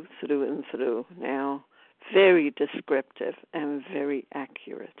blew through and through. Now, very descriptive and very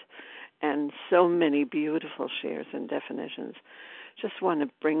accurate. And so many beautiful shares and definitions. Just want to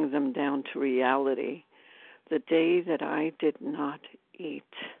bring them down to reality. The day that I did not eat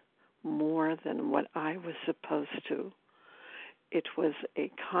more than what I was supposed to, it was a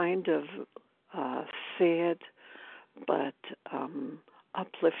kind of sad but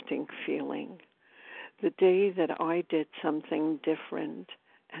uplifting feeling. The day that I did something different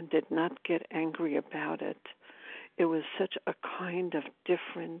and did not get angry about it, it was such a kind of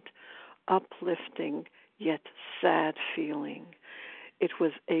different, uplifting yet sad feeling. It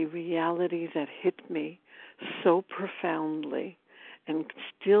was a reality that hit me so profoundly and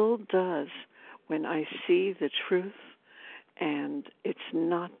still does when I see the truth and it's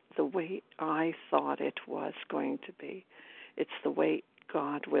not the way I thought it was going to be. It's the way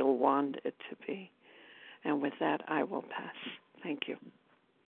God will want it to be. And with that, I will pass. Thank you.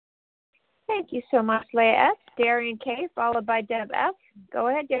 Thank you so much, Leah S. Darian K., followed by Deb F. Go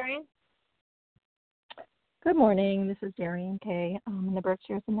ahead, Darian. Good morning. This is Darian K. In the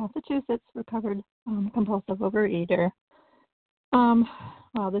Berkshires in Massachusetts, recovered compulsive overeater.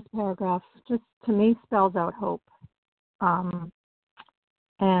 This paragraph just to me spells out hope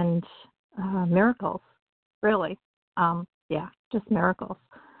and miracles, really. Just miracles.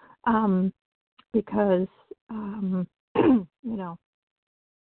 Because,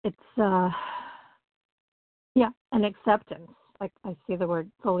 it's, an acceptance. Like I see the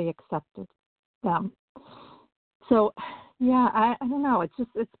word fully accepted them. So, I don't know.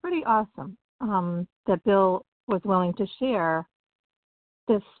 It's pretty awesome that Bill was willing to share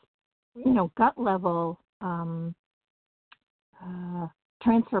this, gut level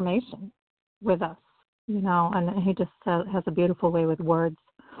transformation with us, and he just has a beautiful way with words.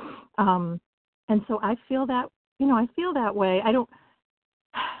 And so I feel that, way.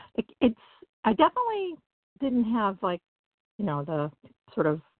 I definitely didn't have the sort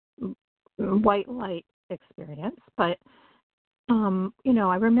of white light experience, but,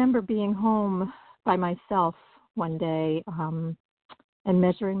 I remember being home by myself one day, and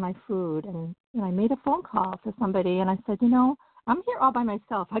measuring my food, and I made a phone call to somebody, and I said, I'm here all by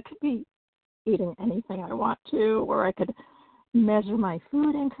myself. I could be eating anything I want to, or I could measure my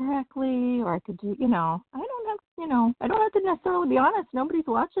food incorrectly, or I could do, I don't have to necessarily be honest. Nobody's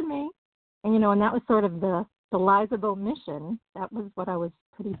watching me. And, and that was sort of the lies of omission. That was what I was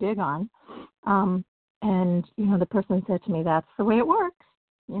pretty big on. And, the person said to me, that's the way it works,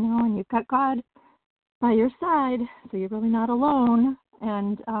 and you've got God by your side, so you're really not alone.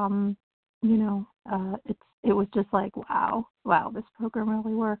 And, it was just like, wow, this program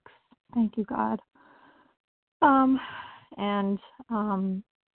really works. Thank you, God.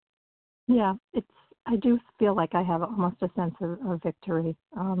 I do feel like I have almost a sense of victory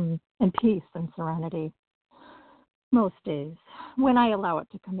and peace and serenity most days when I allow it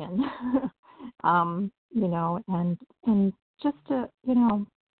to come in. And just to,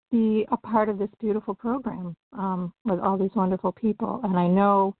 be a part of this beautiful program with all these wonderful people. And I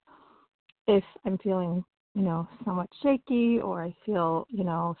know if I'm feeling, somewhat shaky or I feel,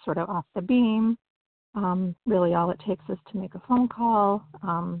 sort of off the beam, really all it takes is to make a phone call,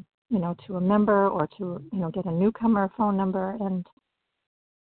 to a member or to, get a newcomer phone number, and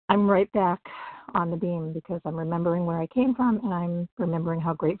I'm right back on the beam because I'm remembering where I came from and I'm remembering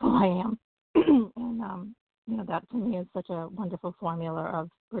how grateful I am. And, that to me is such a wonderful formula of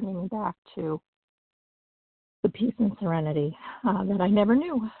bringing me back to the peace and serenity that I never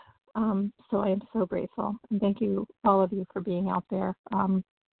knew. So I am so grateful. And thank you, all of you, for being out there on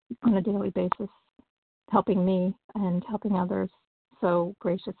a daily basis, helping me and helping others so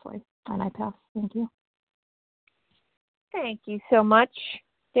graciously. And I pass. Thank you. Thank you so much,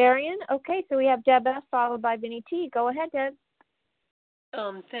 Darian. Okay, so we have Deb S. followed by Vinny T. Go ahead, Deb.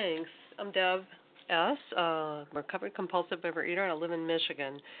 Thanks. I'm Deb S., recovered compulsive overeater, and I live in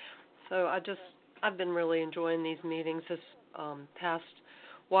Michigan. So I've been really enjoying these meetings this past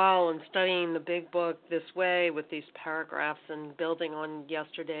while and studying the big book this way with these paragraphs and building on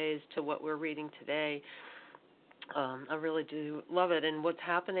yesterday's to what we're reading today. I really do love it. And what's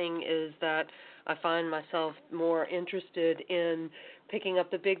happening is that I find myself more interested in picking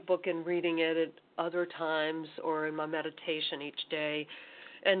up the big book and reading it at other times or in my meditation each day,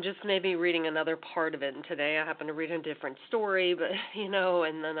 and just maybe reading another part of it. And today I happened to read a different story, but,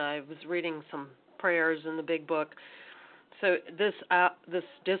 and then I was reading some prayers in the big book. So this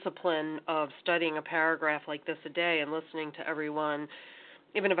discipline of studying a paragraph like this a day and listening to everyone,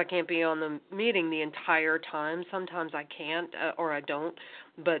 even if I can't be on the meeting the entire time, sometimes I can't or I don't,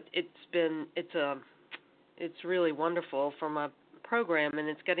 but it's really wonderful for my program, and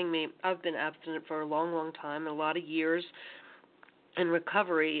it's getting me. I've been abstinent for a long, long time, a lot of years in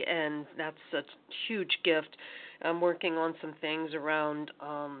recovery, and that's a huge gift. I'm working on some things around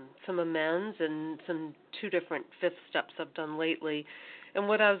some amends and some 2 different 5th steps I've done lately. And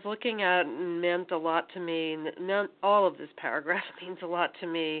what I was looking at meant a lot to me. All of this paragraph means a lot to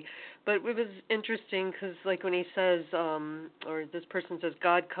me. But it was interesting because, like when he says, or this person says,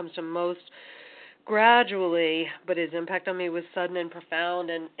 God comes to most gradually, but his impact on me was sudden and profound.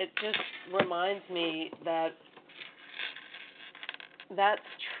 And it just reminds me that that's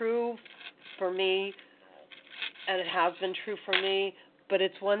true for me, and it has been true for me, but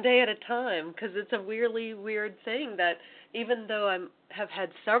it's one day at a time, because it's a really weird thing that even though I have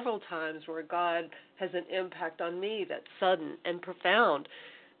had several times where God has an impact on me that's sudden and profound,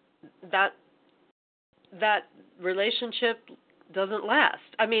 that relationship doesn't last.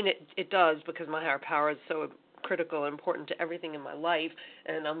 I mean, it does, because my higher power is so critical and important to everything in my life,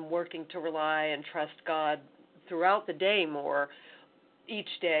 and I'm working to rely and trust God throughout the day more,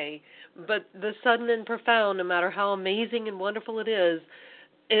 each day. But the sudden and profound, no matter how amazing and wonderful it is,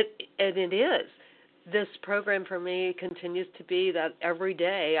 it is. This program for me continues to be that every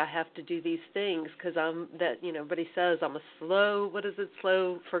day I have to do these things because everybody says I'm a slow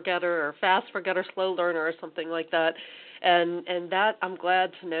forgetter or fast forgetter, slow learner or something like that. And that I'm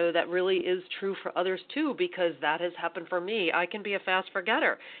glad to know that really is true for others too, because that has happened for me. I can be a fast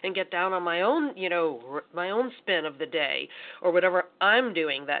forgetter and get down on my own, my own spin of the day or whatever I'm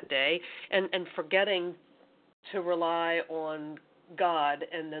doing that day and forgetting to rely on God,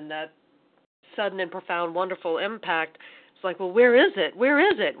 and then that sudden and profound, wonderful impact. It's like, well, where is it? Where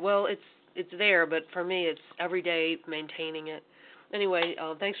is it? Well, it's there, but for me, it's every day maintaining it. Anyway,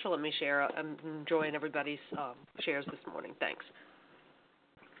 thanks for letting me share. I'm enjoying everybody's shares this morning. Thanks.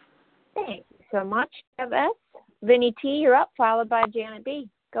 Thank you so much, Deb S. Vinny T., you're up, followed by Janet B.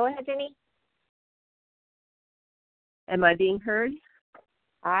 Go ahead, Vinny. Am I being heard?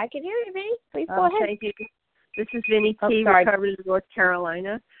 I can hear you, Vinny. Please go ahead. Thank you. This is Vinny T., recovered in North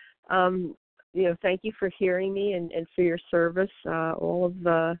Carolina. Thank you for hearing me and for your service, all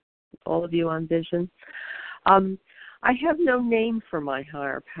of you on Vision. I have no name for my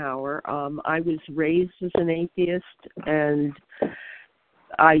higher power. I was raised as an atheist, and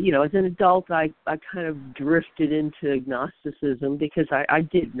as an adult, I kind of drifted into agnosticism because I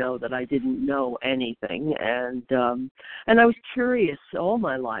did know that I didn't know anything, and I was curious all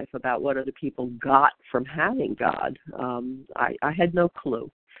my life about what other people got from having God. I had no clue.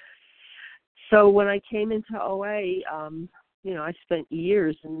 So when I came into OA, I spent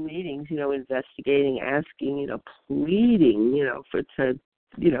years in meetings, investigating, asking, pleading,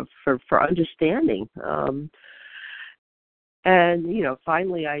 for understanding. And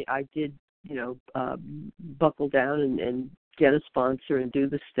finally I did buckle down and get a sponsor and do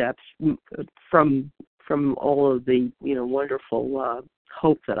the steps from all of the, wonderful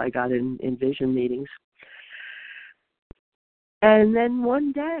hope that I got in vision meetings. And then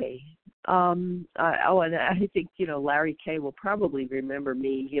one day, and I think, Larry Kay will probably remember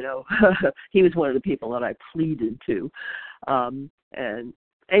me, he was one of the people that I pleaded to. And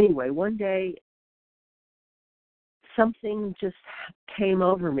anyway, one day, something just came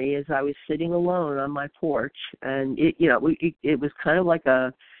over me as I was sitting alone on my porch, and it was kind of like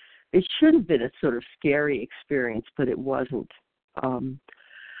it should have been a sort of scary experience, but it wasn't.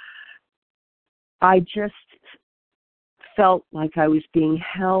 I just felt like I was being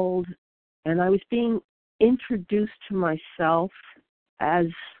held, and I was being introduced to myself as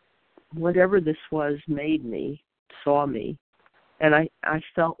whatever this was made me, saw me, and I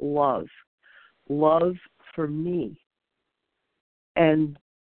felt love for me. And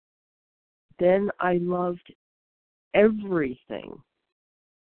then I loved everything,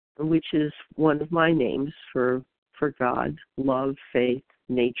 which is one of my names for God: love, faith,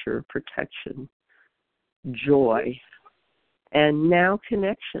 nature, protection, joy, and now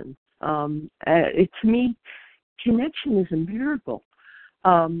connection. To me, connection is a miracle.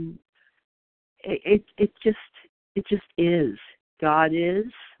 It just is. God is,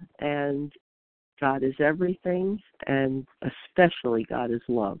 and God is everything, and especially God is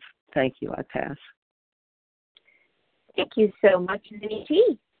love. Thank you. I pass. Thank you so much, Vinnie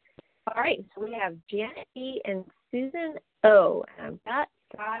T. All right, so we have Janet E. and Susan O. And I've got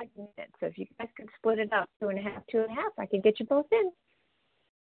 5 minutes, so if you guys could split it up, 2.5, 2.5, I can get you both in.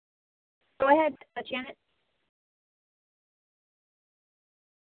 Go ahead, Janet.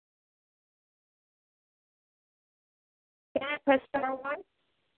 Janet, press star 1.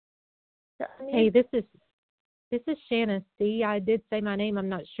 Hey, this is Shanna C. I did say my name. I'm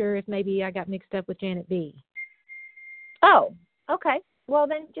not sure if maybe I got mixed up with Janet B. Oh, okay. Well,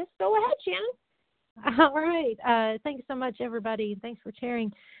 then just go ahead, Shannon. All right. Thanks so much, everybody. Thanks for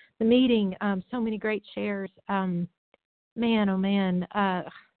chairing the meeting. So many great shares. Man, oh man. I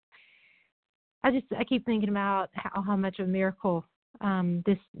keep thinking about how much of a miracle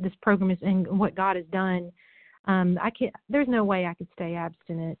this program is and what God has done. There's no way I could stay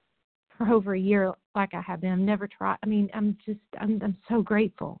abstinent for over a year like I have been. I've never tried. I mean, I'm so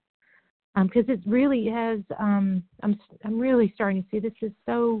grateful because it really has. I'm really starting to see this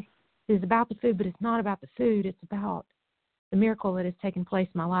is about the food, but it's not about the food. It's about the miracle that has taken place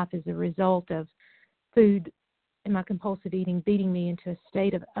in my life as a result of food and my compulsive eating beating me into a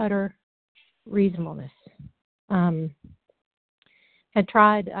state of utter reasonableness. Had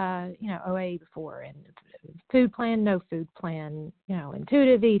tried, OA before, and food plan, no food plan,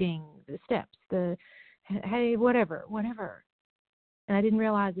 intuitive eating, the steps, whatever. And I didn't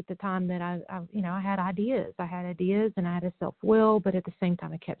realize at the time that I had ideas. I had ideas and I had a self-will, but at the same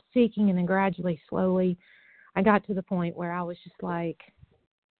time I kept seeking, and then gradually, slowly, I got to the point where I was just like,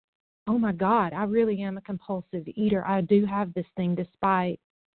 oh my God, I really am a compulsive eater. I do have this thing despite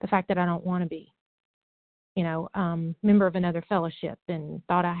the fact that I don't want to be. Member of another fellowship and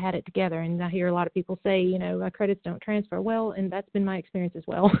thought I had it together. And I hear a lot of people say, credits don't transfer. Well, and that's been my experience as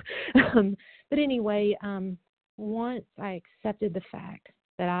well. But anyway, once I accepted the fact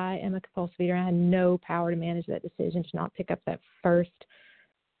that I am a compulsive eater, I had no power to manage that decision, to not pick up that first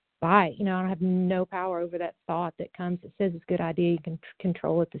bite. I don't have no power over that thought that comes that says it's a good idea. You can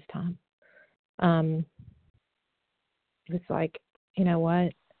control it this time. It's like, you know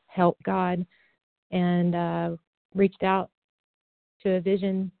what? Help, God. And reached out to a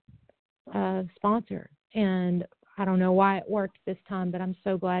vision sponsor. And I don't know why it worked this time, but I'm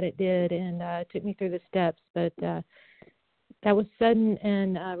so glad it did, and it took me through the steps. But that was sudden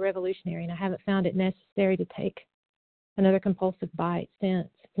and revolutionary, and I haven't found it necessary to take another compulsive bite since.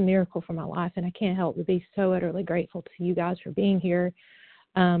 It's a miracle for my life, and I can't help but be so utterly grateful to you guys for being here,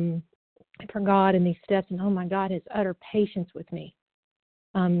 for God and these steps, and oh my God, his utter patience with me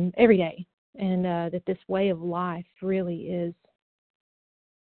every day. And that this way of life really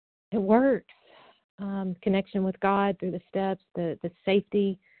it works. Connection with God through the steps, the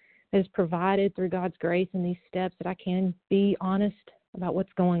safety that is provided through God's grace in these steps, that I can be honest about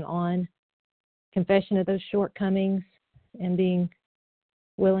what's going on, confession of those shortcomings, and being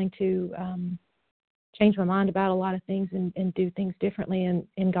willing to change my mind about a lot of things and do things differently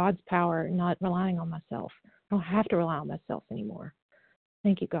in God's power, not relying on myself. I don't have to rely on myself anymore.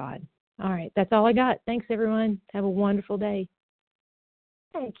 Thank you, God. All right, that's all I got. Thanks, everyone. Have a wonderful day.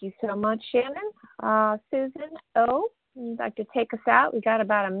 Thank you so much, Shannon. Susan O., you'd like to take us out? We got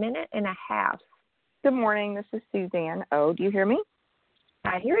about 1.5 minutes. Good morning. This is Suzanne O. Do you hear me?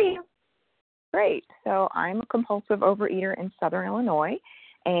 I hear you. Great. So I'm a compulsive overeater in Southern Illinois.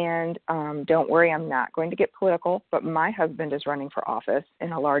 And don't worry, I'm not going to get political, but my husband is running for office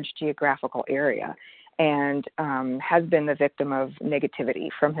in a large geographical area and has been the victim of negativity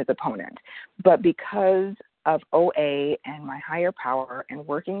from his opponent. But because of OA and my higher power and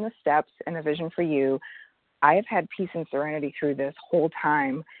working the steps and a vision for you, I have had peace and serenity through this whole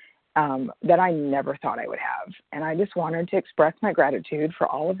time that I never thought I would have. And I just wanted to express my gratitude for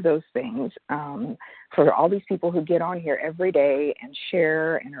all of those things, for all these people who get on here every day and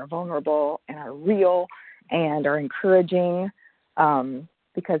share and are vulnerable and are real and are encouraging,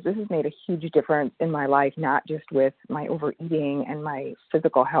 because this has made a huge difference in my life, not just with my overeating and my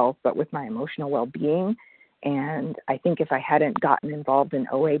physical health, but with my emotional well-being. And I think if I hadn't gotten involved in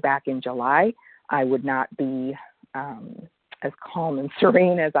OA back in July, I would not be as calm and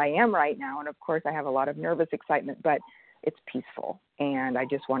serene as I am right now. And of course, I have a lot of nervous excitement, but it's peaceful. And I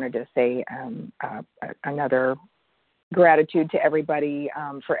just wanted to say another gratitude to everybody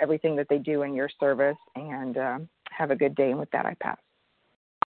for everything that they do in your service, and have a good day. And with that, I pass.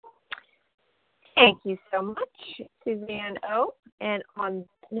 Thank you so much, Suzanne O. And on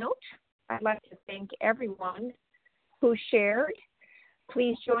that note, I'd like to thank everyone who shared.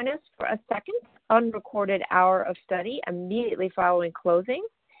 Please join us for a second unrecorded hour of study immediately following closing.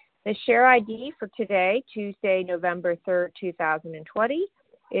 The share ID for today, Tuesday, November 3rd, 2020,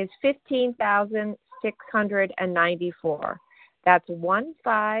 is 15,694. That's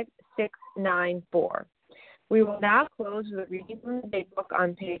 15694. We will now close with a reading from the Big Book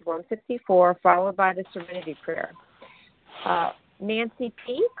on page 164, followed by the Serenity Prayer. Nancy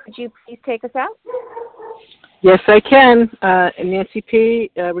P., could you please take us out? Yes, I can. Nancy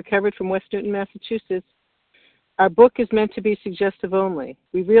P., recovered from West Newton, Massachusetts. Our book is meant to be suggestive only.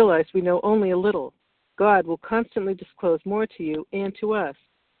 We realize we know only a little. God will constantly disclose more to you and to us.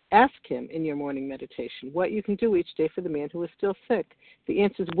 Ask him in your morning meditation what you can do each day for the man who is still sick. The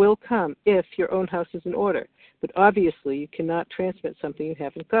answers will come if your own house is in order, but obviously you cannot transmit something you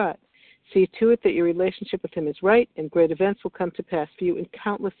haven't got. See to it that your relationship with him is right, and great events will come to pass for you and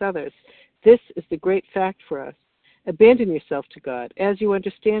countless others. This is the great fact for us. Abandon yourself to God as you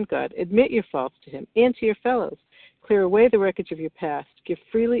understand God. Admit your faults to him and to your fellows. Clear away the wreckage of your past. Give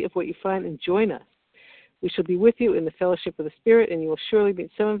freely of what you find and join us. We shall be with you in the fellowship of the Spirit, and you will surely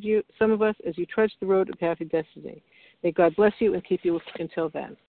meet some of us as you trudge the road of happy destiny. May God bless you and keep you until then.